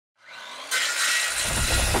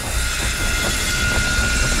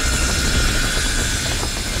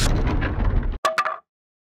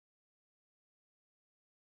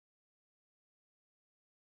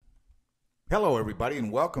Hello everybody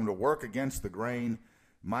and welcome to Work Against the Grain.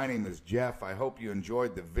 My name is Jeff. I hope you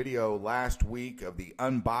enjoyed the video last week of the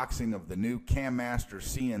unboxing of the new CAMaster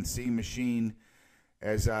CNC machine.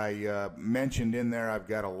 As I mentioned in there, I've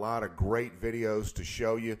got a lot of great videos to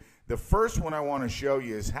show you. The first one I want to show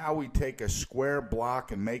you is how we take a square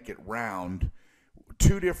block and make it round.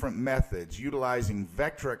 Two different methods, utilizing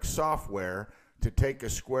Vectric Software to take a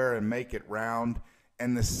square and make it round.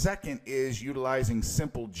 And the second is utilizing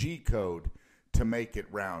simple G-code to make it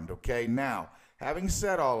round. Okay, now, having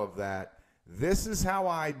said all of that, this is how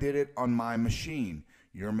I did it on my machine.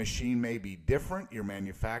 Your machine may be different, your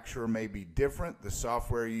manufacturer may be different, the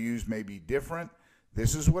software you use may be different.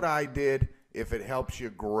 This is what I did. If it helps you,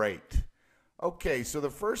 great. Okay, so the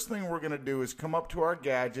first thing we're going to do is come up to our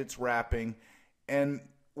gadgets wrapping, and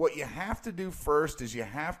what you have to do first is you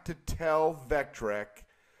have to tell Vectric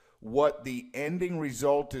what the ending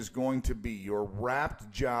result is going to be, your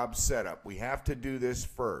wrapped job setup. We have to do this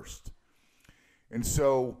first. And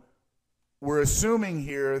so we're assuming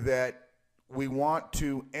here that we want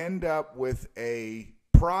to end up with a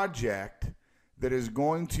project that is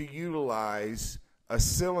going to utilize a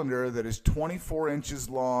cylinder that is 24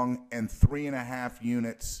 inches long and 3.5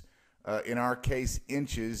 units, in our case,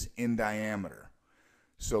 inches in diameter.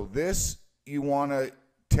 So this, you want to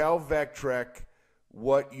tell Vectric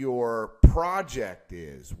what your project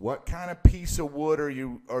is. What kind of piece of wood are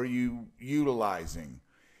you utilizing?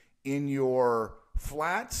 In your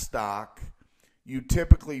flat stock, you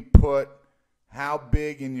typically put how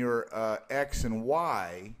big in your X and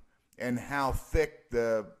Y and how thick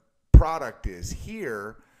the product is.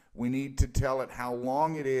 Here, we need to tell it how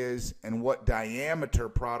long it is and what diameter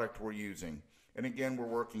product we're using. And again, we're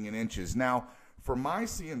working in inches. Now, for my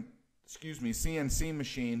CNC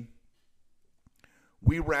machine,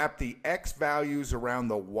 we wrap the X values around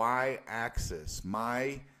the Y axis.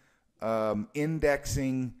 My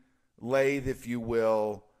indexing lathe, if you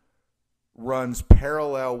will, runs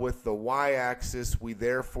parallel with the Y axis. We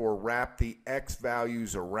therefore wrap the X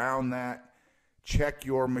values around that. Check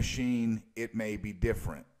your machine, it may be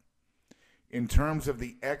different. In terms of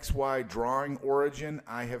the XY drawing origin,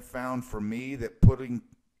 I have found for me that putting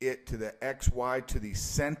it to the XY to the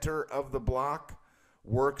center of the block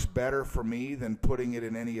works better for me than putting it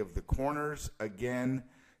in any of the corners. Again,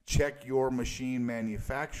 check your machine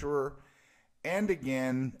manufacturer. And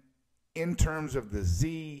again, in terms of the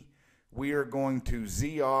Z, we are going to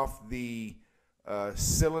Z off the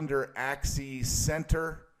cylinder axis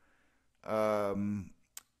center. And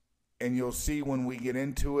you'll see when we get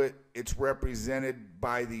into it, it's represented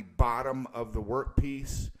by the bottom of the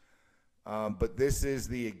workpiece. But this is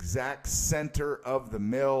the exact center of the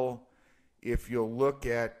mill. If you'll look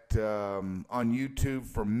at on YouTube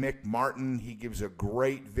from Mick Martin, he gives a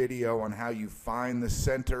great video on how you find the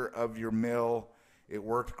center of your mill. It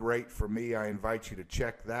worked great for me. I invite you to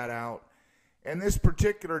check that out. And this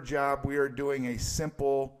particular job, we are doing a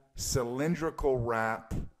simple cylindrical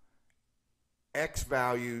wrap, X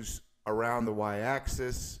values around the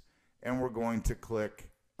Y-axis, and we're going to click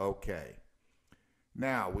OK.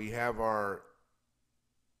 Now we have our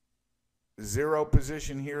zero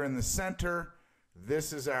position here in the center.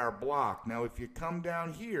 This is our block. Now if you come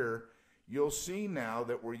down here, you'll see now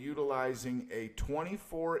that we're utilizing a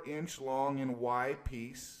 24-inch long and Y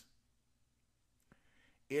piece.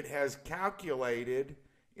 It has calculated,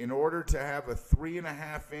 in order to have a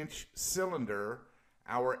 3.5-inch cylinder,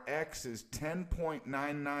 our X is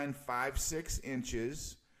 10.9956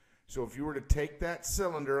 inches. So if you were to take that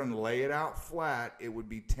cylinder and lay it out flat, it would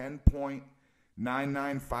be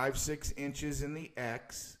 10.9956 inches in the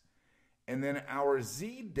X, and then our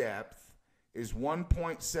Z depth is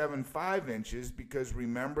 1.75 inches, because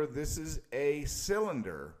remember, this is a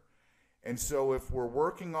cylinder. And so if we're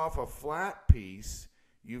working off a flat piece,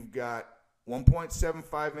 you've got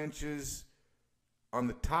 1.75 inches on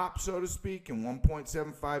the top, so to speak, and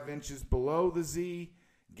 1.75 inches below the Z,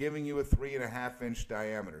 giving you a 3.5-inch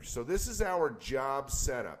diameter. So this is our job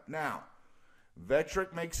setup. Now,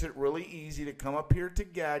 Vectric makes it really easy to come up here to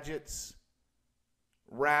gadgets,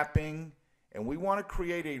 wrapping, and we want to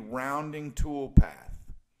create a rounding toolpath.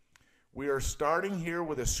 We are starting here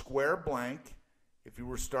with a square blank. If you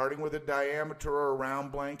were starting with a diameter or a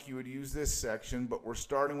round blank, you would use this section, but we're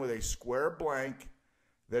starting with a square blank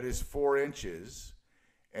that is 4 inches,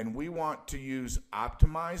 and we want to use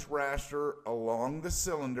optimized raster along the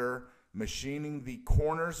cylinder, machining the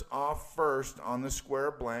corners off first on the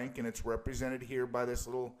square blank, and it's represented here by this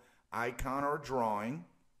little icon or drawing.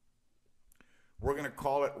 We're going to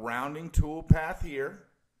call it rounding tool path here,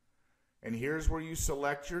 and here's where you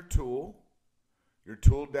select your tool. Your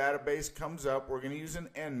tool database comes up. We're going to use an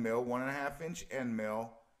end mill, 1.5 inch end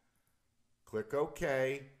mill. Click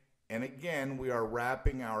OK. And again, we are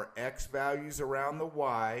wrapping our X values around the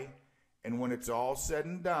Y. And when it's all said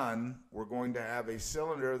and done, we're going to have a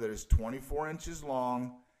cylinder that is 24 inches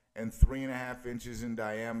long and 3.5 inches in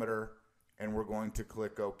diameter. And we're going to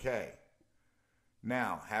click OK.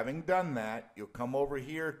 Now, having done that, you'll come over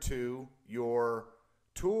here to your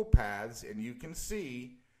tool paths, and you can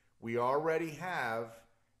see we already have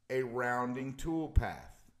a rounding tool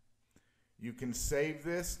path. You can save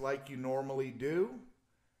this like you normally do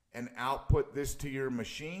and output this to your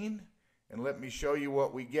machine, and let me show you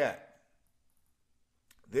what we get.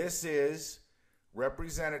 This is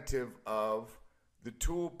representative of the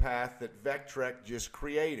tool path that Vectric just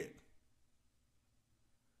created.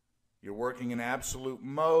 You're working in absolute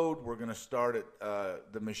mode. We're going to start at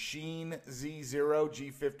the machine Z0.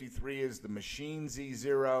 G53 is the machine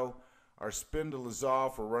Z0. Our spindle is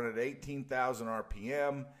off. We're running at 18,000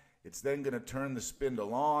 RPM. It's then going to turn the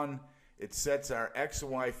spindle on. It sets our X and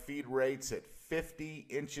Y feed rates at 50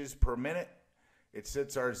 inches per minute. It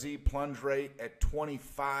sets our Z plunge rate at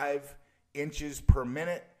 25 inches per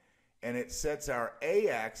minute. And it sets our A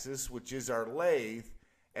axis, which is our lathe,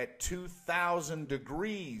 at 2,000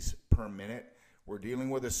 degrees per minute. We're dealing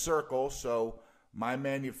with a circle, so my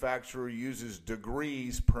manufacturer uses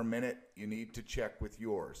degrees per minute. You need to check with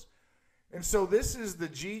yours. And so this is the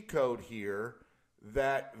G code here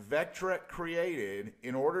that Vectric created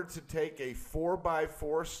in order to take a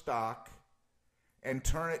 4x4 stock and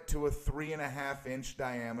turn it to a 3.5 inch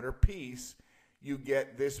diameter piece. You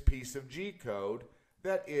get this piece of G code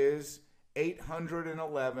that is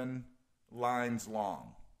 811 lines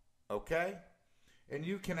long. Okay? And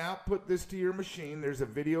you can output this to your machine. There's a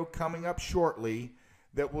video coming up shortly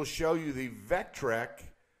that will show you the Vectric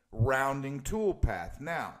rounding tool path.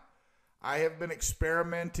 Now, I have been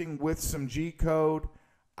experimenting with some G code.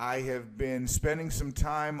 I have been spending some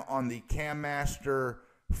time on the CAMaster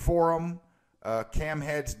forum,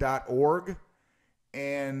 camheads.org,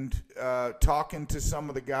 and talking to some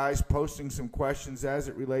of the guys, posting some questions as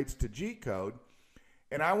it relates to G code.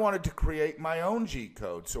 And I wanted to create my own G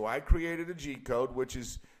code. So I created a G code, which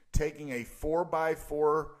is taking a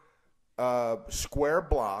 4x4 square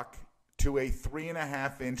block to a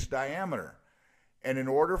 3.5 inch diameter. And in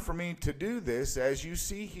order for me to do this, as you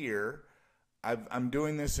see here, I'm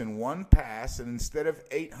doing this in one pass. And instead of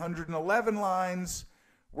 811 lines,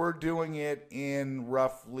 we're doing it in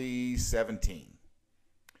roughly 17.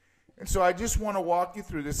 And so I just want to walk you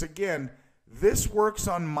through this. Again, this works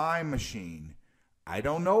on my machine. I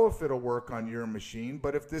don't know if it'll work on your machine,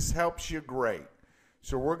 but if this helps you, great.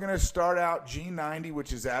 So we're going to start out G90,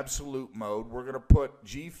 which is absolute mode. We're going to put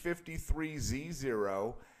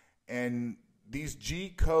G53Z0, and these G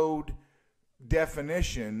code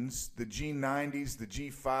definitions, the G90s, the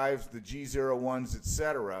G5s, the G01s,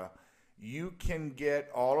 etc., you can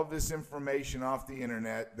get all of this information off the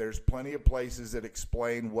internet. There's plenty of places that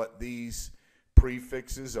explain what these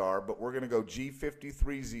prefixes are, but we're going to go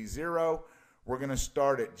G53Z0. We're going to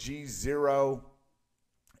start at G0,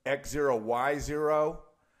 X0, Y0,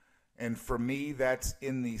 and for me, that's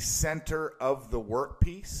in the center of the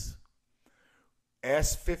workpiece.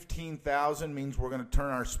 S15,000 means we're going to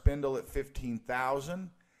turn our spindle at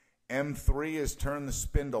 15,000. M3 is turn the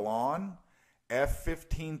spindle on.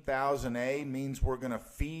 F15,000A means we're going to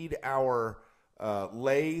feed our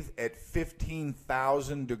lathe at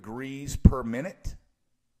 15,000 degrees per minute.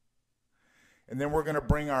 And then we're going to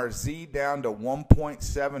bring our Z down to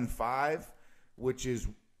 1.75, which is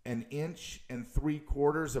 1 3/4 inches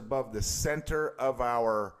above the center of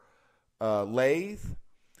our lathe.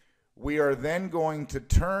 We are then going to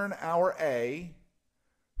turn our A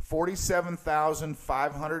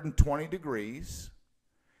 47,520 degrees,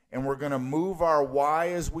 and we're going to move our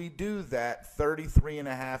Y as we do that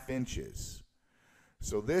 33.5 inches.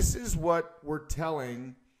 So this is what we're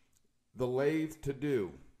telling the lathe to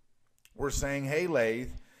do. We're saying, hey,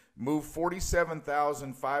 lathe, move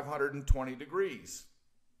 47,520 degrees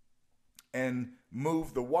and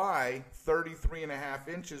move the Y 33.5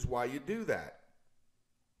 inches while you do that.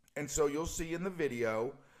 And so you'll see in the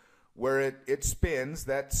video where it spins,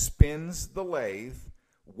 that spins the lathe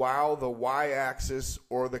while the Y-axis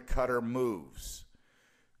or the cutter moves.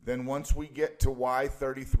 Then once we get to Y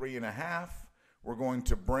 33.5, we're going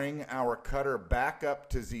to bring our cutter back up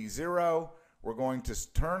to Z0. We're going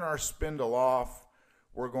to turn our spindle off.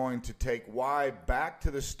 We're going to take Y back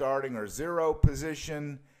to the starting or 0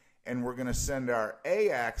 position, and we're going to send our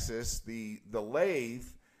A-axis, the lathe,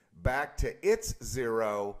 back to its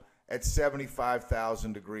 0 at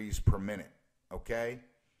 75,000 degrees per minute, okay?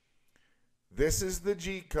 This is the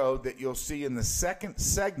G code that you'll see in the second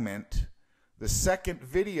segment, the second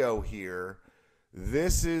video here.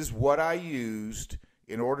 This is what I used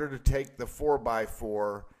in order to take the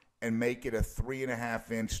 4x4 and make it a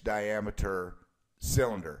 3.5-inch diameter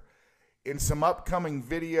cylinder. In some upcoming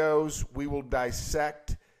videos, we will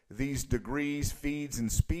dissect these degrees, feeds,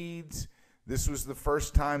 and speeds. This was the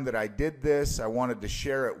first time that I did this. I wanted to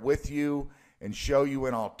share it with you and show you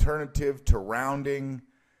an alternative to rounding.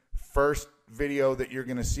 First video that you're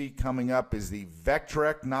going to see coming up is the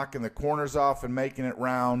Vectric, knocking the corners off and making it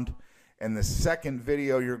round. And the second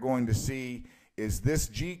video you're going to see is this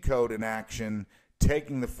G code in action,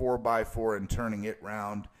 taking the 4x4 and turning it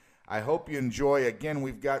round. I hope you enjoy. Again,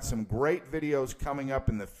 we've got some great videos coming up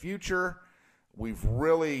in the future. We've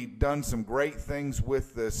really done some great things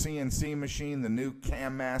with the CNC machine, the new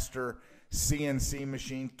CAMaster CNC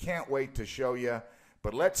machine. Can't wait to show you.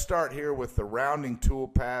 But let's start here with the rounding tool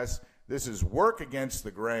paths. This is work against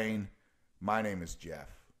the grain. My name is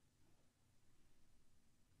Jeff.